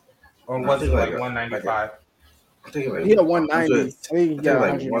 200, or no, I was think it like one ninety like five? I think he had like 100. 190. I think he I think got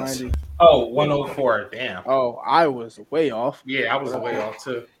like once. 190. Oh, 104. Damn. Oh, I was way off. Yeah, I was But way off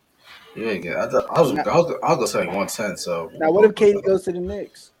too. Yeah, again, I, thought, I was now, I was gonna say like 110. So now we what if both put Katie that. goes to the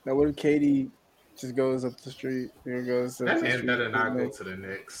Knicks? Now what if Katie just goes up the street? You know, goes up That the man street better to the not go Knicks. to the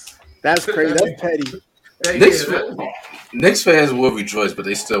Knicks. That's crazy. That That's man, petty. yeah, Knicks that, Knicks fans will rejoice, but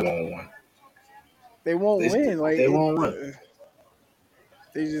they still won't win. They won't win. Like They it. won't win.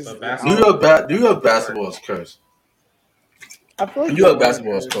 They just. but I don't know. New York basketball work. basketball is cursed. I feel like New they York are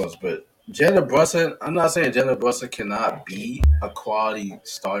basketball is cursed. close, but Jalen Brunson, I'm not saying Jalen Brunson cannot be a quality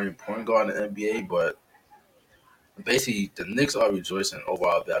starting point guard in the NBA, but basically the Knicks are rejoicing over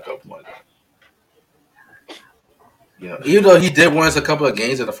our backup point guard. You know, even though he did win us a couple of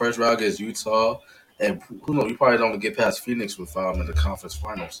games in the first round against Utah, and who knows, we probably don't get past Phoenix without him in the conference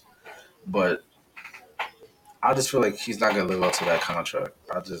finals. But I just feel like he's not gonna live up to that contract.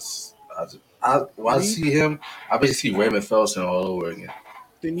 When I The see him, I basically see Raymond Felton all over again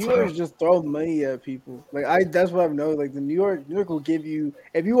the New for him. Yorkers just throw money at people. Like I, that's what I've noticed. Like the New York will give you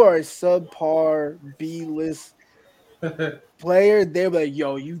if you are a subpar B list player, they're like,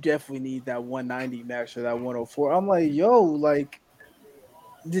 yo, you definitely need that 190 max or that 104. I'm like, yo, like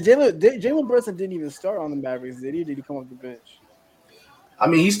Jalen Brunson didn't even start on the Mavericks, did he? Did he come off the bench? I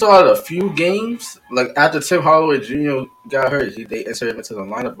mean, he started a few games. Like after Tim Hardaway Jr. got hurt, they inserted him into the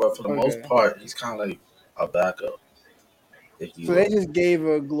lineup. But for the most Okay. part, he's kind of like a backup, if you So they will. just gave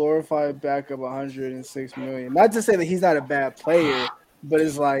a glorified backup 106 million. Not to say that he's not a bad player, but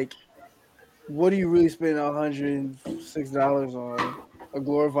it's like, what are you really spending $106 on a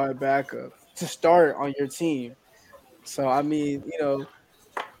glorified backup to start on your team? So I mean,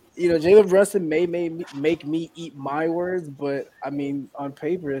 Jalen Brunson may make me eat my words, but I mean, on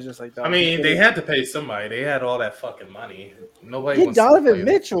paper, it's just like, I dog, you mean, could they have had to pay somebody. They had all that fucking money. Nobody get wants to Donovan play them.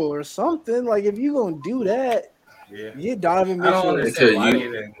 Mitchell or something. Like, if you gonna do that, Yeah, get Donovan I don't Mitchell or They understand could why they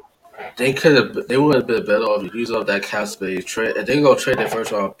you didn't. they could have they would have been better off if use up that cap space trade. If they gonna trade their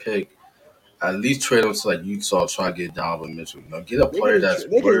first round pick, at least trade them to like Utah. Try to get Donovan Mitchell. Get a player that's they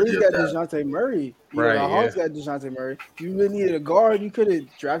could at worthy least of got that. Dejounte Murray. The Right? Yeah. Hawks got Dejounte Murray. If you really needed a guard, you could have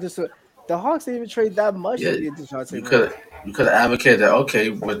drafted some. The Hawks didn't even trade that much Yeah, to get Dejounte you Murray. could advocate that. Okay,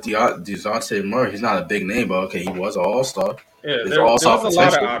 with Dejounte Murray, he's not a big name, but okay, he was an All Star. Yeah, There's there All Star was a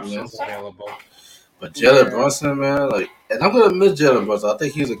lot of potential. options available. But Jalen Yeah, Brunson, man, like, and I'm gonna miss Jalen Brunson. I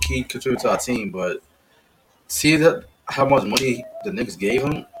think he's a key contributor to our team, but see that how much money the Knicks gave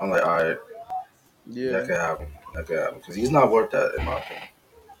him, I'm like, all right, that yeah, could happen. That could happen because he's not worth that in my opinion.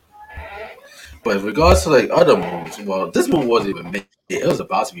 But in regards to like other moves, well, this move wasn't even made. It was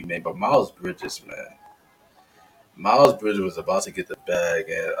about to be made, but Miles Bridges, man. Miles Bridges was about to get the bag,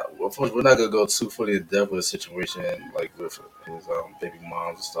 and of course, we're not gonna go too fully in depth with the situation, like with his baby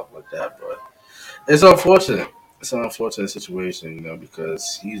moms and stuff like that. But it's unfortunate. It's an unfortunate situation,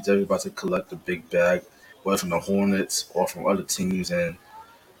 because he's definitely about to collect a big bag, whether from the Hornets or from other teams, and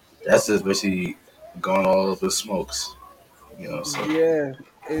that's just basically gone all over the smokes. So yeah.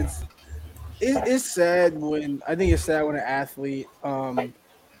 It's it's sad when I think it's sad when an athlete,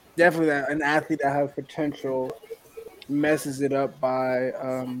 definitely an athlete that has potential messes it up by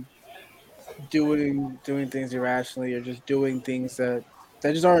doing things irrationally or just doing things that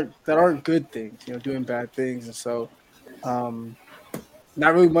just aren't good things. Doing bad things, and so um,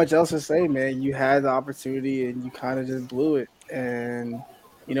 not really much else to say, man. You had the opportunity and you kind of just blew it, and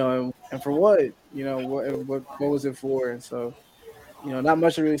and for what? What was it for? And so not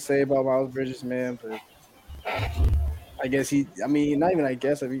much to really say about Miles Bridges, man. But I guess I mean, not even I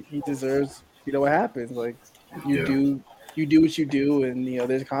guess. I mean, he deserves. What happens. Like you yeah, do, you do what you do, and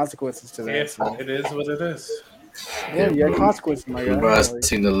there's consequences to Yeah, that. So it is what it is. yeah, yeah, you got bro. consequences, my We've guy. not Like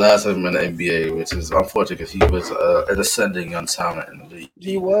seen the last of him in the NBA, which is unfortunate because he was an ascending young talent in the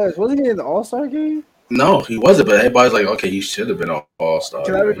he league. wasn't he in the All Star game? No, he wasn't, but everybody's like, okay, he should have been an All Star.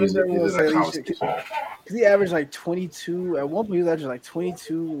 Because I remember He's everyone in that saying he should. conversation. Because he averaged like 22 at one point. He was averaging like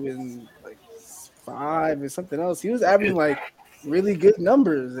 22 and like 5 and something else. He was averaging like really good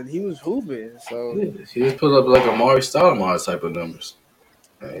numbers, and he was hooping. So He was put up like a Maury Stoudemire type of numbers.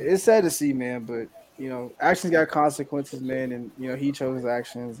 it's sad to see, man. But actions got consequences, man, and he chose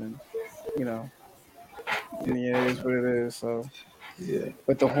actions, and you know, yeah, it is what it is. So, Yeah.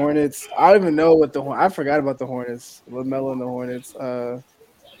 but the Hornets, I don't even know what I forgot about the Hornets, LaMelo and the Hornets.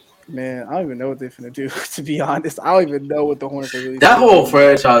 Man, I don't even know what they're finna do. To be honest, I don't even know what the Hornets are really That finna whole do.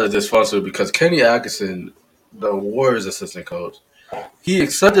 franchise is dysfunctional because Kenny Atkinson, the Warriors assistant coach, he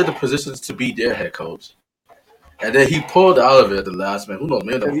accepted the position to be their head coach. And then he pulled out of it at the last minute. Who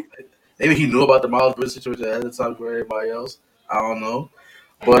knows? Maybe he knew about the Miles Bridges situation ahead of time for everybody else. I don't know.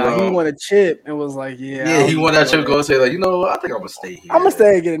 But Nah, he won a chip and was like, "Yeah, yeah, I'll he just won that go chip. ahead. Go and say like, I think I'm gonna stay I'm gonna here.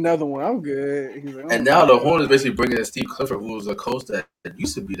 stay and get another one. I'm good." He's like, And "Oh now my the god." Hornets basically bringing in Steve Clifford, who was a coach that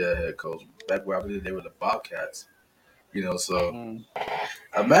used to be their head coach back where I believe they were the Bobcats. So Mm.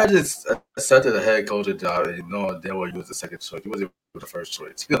 imagine accepting a head coaching job and knowing they were you was the second choice. You wasn't even the first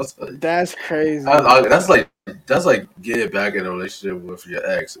choice. So That's crazy. that's like getting back in a relationship with your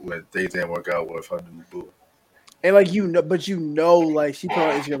ex when things didn't work out with her new boo. And like but like she put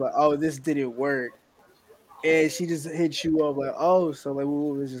on Instagram like, "Oh, this didn't work," and she just hits you up like, "Oh, so like,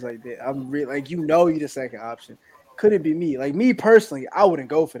 what was just like that?" I'm really like, you the second option. Couldn't be me. Like me personally, I wouldn't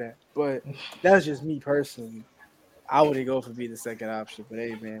go for that. But that's just me personally. I wouldn't go for being the second option. But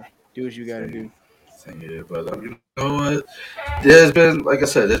hey, man, do what you got to Same, do. same here. But you know what? There's been, like I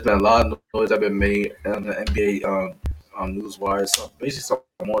said, there's been a lot of noise that been made on the NBA on news wires. So basically,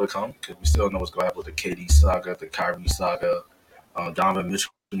 some more to come because we still don't know what's going to happen with the KD saga, the Kyrie saga. Donovan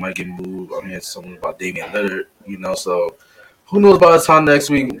Mitchell might get moved. I'm hearing something about Damian Lillard. So who knows by the time next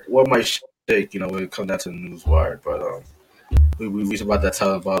week what might shake. When it comes down to the news wire. But we reached about that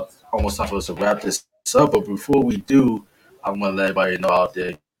time about almost time for us to wrap this up. But before we do, I'm gonna let everybody know out there.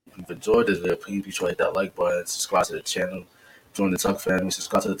 If you've enjoyed this video, please be sure to hit that like button, subscribe to the channel, join the Tuck family,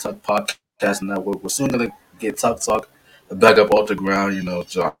 subscribe to the Tuck Podcast Network. We're soon gonna get Tuck Talk back up off the ground.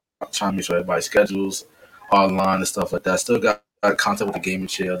 Trying to make sure everybody's schedules are online and stuff like that. Still got content with the gaming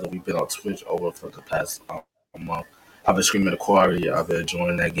chair that we've been on Twitch over for the past month. I've been streaming the Quarry. I've been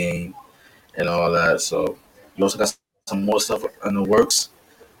enjoying that game and all that. So you also got some more stuff in the works,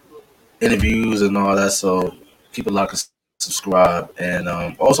 interviews and all that. So keep it locked and subscribe. And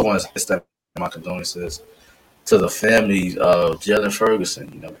also want to extend my condolences to the family of Jalen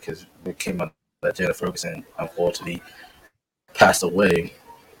Ferguson, because it came out that Jalen Ferguson unfortunately passed away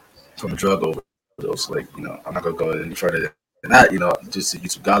from a drug overdose. Like, I'm not gonna go any further than that, just the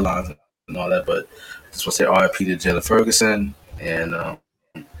YouTube guidelines and all that, but just want to say RIP to Jalen Ferguson and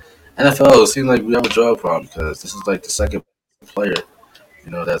NFL. It seems like we have a drug problem because this is like the second player,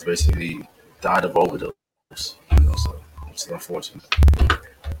 that's basically died of overdose. So it's unfortunate.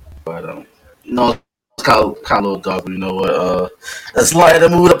 But it's kind of a little dark. But you know what? Let's lighten the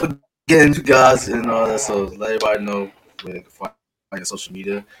mood up again, you guys, and all that. So let everybody know where they can find your social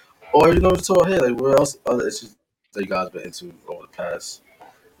media, or just talk here. Like, where else other issues that you guys been into over the past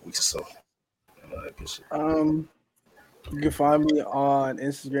weeks or so. That good shit. You can find me on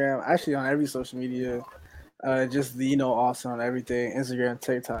Instagram, actually on every social media. Just the Austin on everything: Instagram,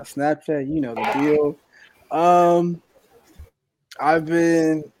 TikTok, Snapchat. You know the deal. I've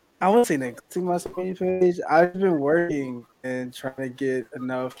been, I wouldn't say neglecting my social media page. I've been working and trying to get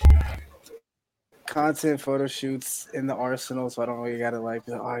enough content photo shoots in the arsenal, so I don't really gotta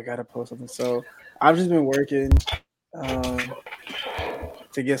I gotta post something. So I've just been working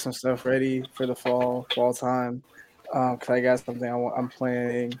to get some stuff ready for the fall time. Cause I got something I'm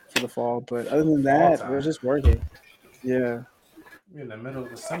planning for the fall. But other than Fall that, we're time. just working. Yeah, You're in the middle of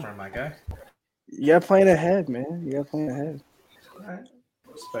the summer, my guy. you gotta plan ahead, man. You gotta plan ahead. All right.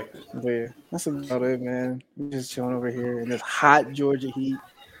 Respect it. But yeah, that's about it, man. I'm just chilling over here in this hot Georgia heat.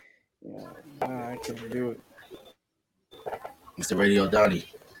 Yeah, I can't do it. Mr. Radio Donnie.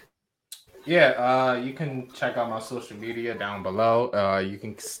 Yeah, you can check out my social media down below. You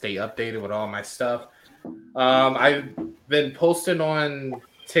can stay updated with all my stuff. I've been posting on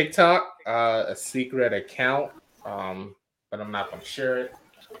TikTok, a secret account, but I'm not gonna share it.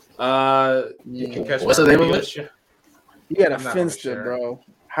 You can catch What's my the name of videos. it? You got a I'm not gonna Finsta, share it. bro.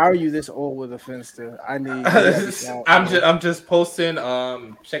 How are you this old with a Finsta? I need. You gotta be out, I'm just posting,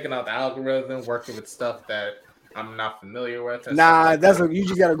 checking out the algorithm, working with stuff that I'm not familiar with. And stuff Nah, like that's that. you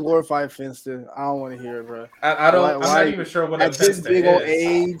just gotta glorify Finsta. I don't want to hear it, bro. I don't. I'm Why not even sure what a at this Finsta big old is.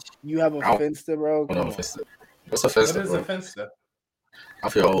 age you have a I don't Finsta, bro? know Come if on. it's what's a What Finsta, is a bro? Finsta? I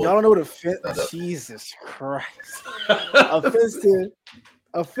feel old. Y'all don't know what a Finsta? That- Jesus Christ!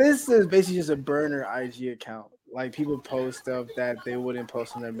 A Finsta is basically just a burner IG account. Like people post stuff that they wouldn't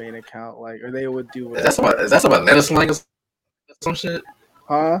post on their main account, or they would do whatever. Is that some Atlanta slang or some shit?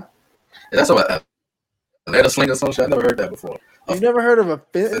 Huh? Is that some Atlanta slang or some shit? I never heard that before. You've never heard of a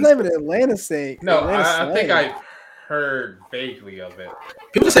Finsta? It's not even Atlanta saying. No, Atlanta I think slang. I've heard vaguely of it.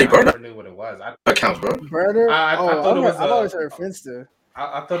 People just say I burner never knew what it was. accounts, bro. Burner. I thought it was I've always heard Finsta.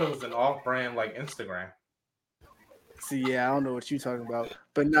 I thought it was an off-brand like Instagram. See, yeah, I don't know what you're talking about,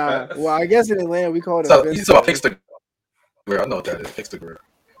 but nah. Well, I guess in Atlanta we call it a So you saw Finsta. Pixtagram. I know what that is. Pixtagram.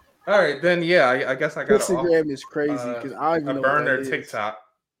 All right, then yeah, I guess I got Instagram is crazy because I don't even a know what burner that is. TikTok.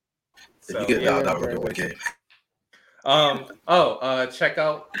 So You get yeah, that really with the game. check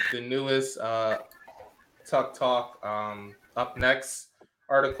out the newest Talk Up Next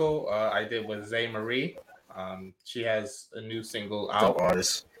article I did with Zay Marie. She has a new single out. Dope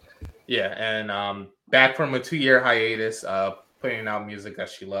artist. Yeah, and back from a 2-year hiatus, putting out music that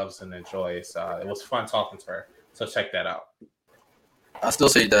she loves and enjoys. It was fun talking to her, so check that out. I still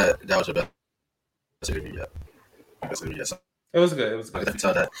say that was your best interview yet. Best interview yet. It was good. It was I good. can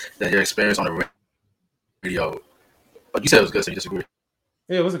tell that your experience on the radio, but you said it was good, so you disagree.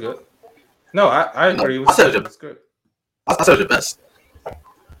 Yeah, it was good. No, I agree. No, I said It was good. I said it was your best.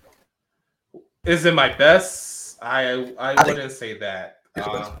 Is it my best? I wouldn't say that. It's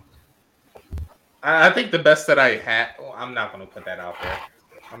your best. I think the best that I had. Well, I'm not going to put that out there.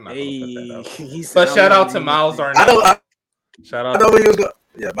 I'm not going to put that out. But shout out to Miles Arnett. Shout out. I know where you was going.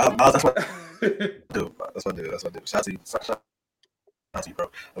 Yeah, Miles. That's what I do. That's what I do. Shout out to you. Shout out to you, bro.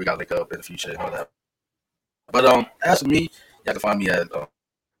 We got to link up in the future and all that. But as for me, y'all can find me at well,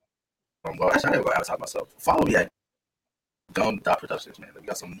 actually, I ain't gonna advertise myself. Follow me at Gum.Productions, man. We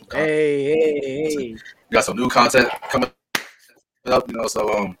got some new content. Hey. We got some new content coming up,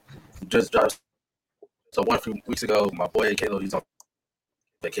 so just dropped. So 1 few weeks ago, my boy Caleb, he's on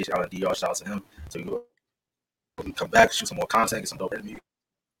vacation out in DR. Shout out to him. So we come back, shoot some more content, get some dope interviews.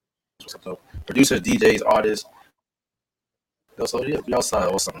 Some dope producers, DJs, artists. So yeah, we outside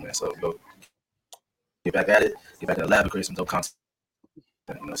all summer, man. So go get back at it, get back in the lab and create some dope content.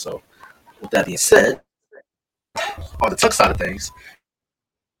 So with that being said, on the Tuck side of things,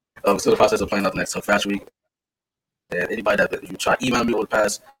 we're still in the process of planning out the next Tuck Fashion Week. And anybody that you try to email me over the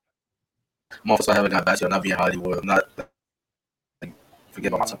past month or so, I haven't got back to you. I'm not being Hollywood. I'm not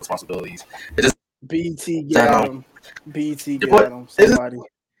forget about my responsibilities. It just BT get at him. BT get at him. It's Somebody.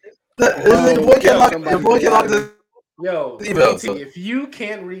 Your boy can lock this Yo, email. BT, if you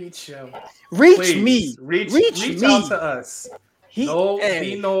can't reach him, Reach please, me. Reach out to us. Be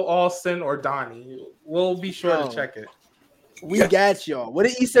no Austin or Donnie. We'll be sure to check it. We got y'all. What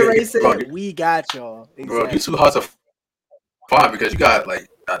did Issa Rae say? We got y'all. Exactly. Bro, you too hard to find because you got like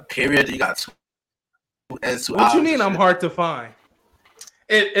a period. You got two N's, two What you I's mean? and I'm shit. hard to find.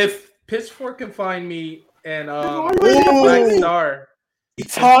 If Pitchfork can find me and Black Black Star,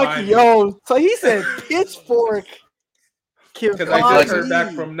 So he said Pitchfork can because find I just heard me.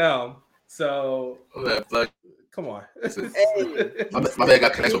 back from them. So come on. Hey, my man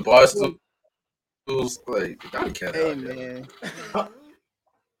got connected with bars too. Like, I can't. Hey man,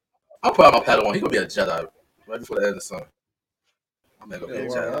 I'll put out my Padawan. He gonna be a Jedi right before the end of the summer. My man gonna be a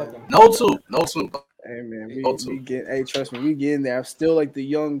welcome. Jedi. No two. Hey man, we get. Hey, trust me, we getting there. I'm still like the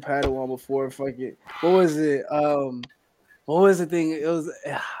young Padawan before fucking. What was it? What was the thing? It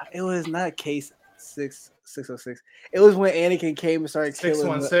was not case 606. It was when Anakin came and started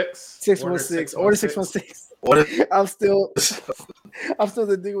killing 616. Order 616. I'm still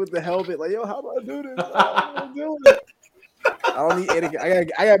the dude with the helmet. Like, yo, how do I do this? How do I do it? I don't need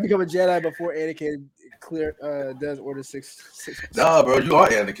Anakin. I gotta become a Jedi before Anakin does Order 616. Nah, bro, you are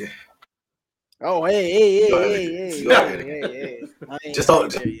Anakin. Oh, hey. Just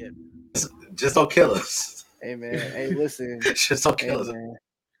don't kill us. Hey man, hey listen. Just don't kill us. Man.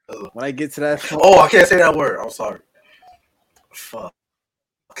 When I get to that I can't say that word. I'm sorry. Fuck.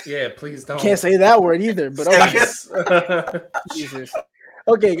 Yeah, please don't. Can't say that word either, but okay. Jesus.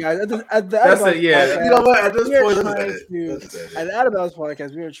 Okay, guys. That's it, yeah. Podcast, you know what? At this point, at the Out of Bounds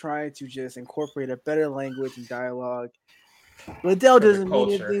podcast, we are trying to just incorporate a better language and dialogue. Liddell doesn't mean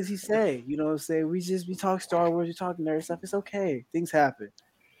the things he say. You know what I'm saying? We talk Star Wars, we talk nerd stuff. It's okay. Things happen.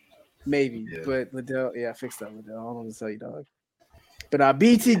 Maybe. Yeah. But Liddell, fix that, Liddell. I don't know what to tell you, dog. But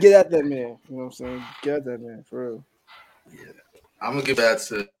BT, get at that man. You know what I'm saying? Get at that man, for real. Yeah. I'm going to give that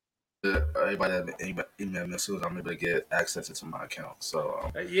to everybody that email me as soon as I'm able to get access to my account.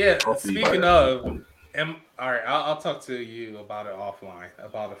 So, speaking of, all right, I'll talk to you about it offline,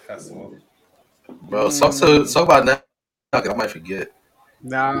 about a festival. Bro, talk about that. I might forget.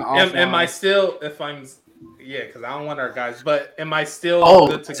 Nah, am I still, because I don't want our guys, but am I still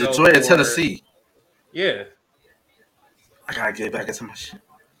good to go? Detroit and Tennessee. Yeah. I gotta get back into my shit.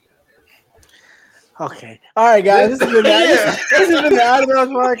 Okay. All right, guys. This has been the Out of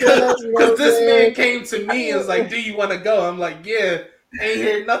Bounds podcast. Because this man came to me and was like, do you want to go? I'm like, yeah. Ain't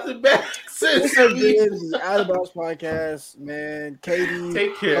heard nothing back since. This has been the Out of Bounds podcast, man. Katie,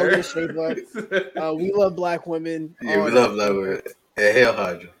 take care. We love black women. Yeah, we love black women. And Hail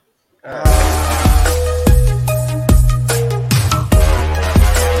Hydra.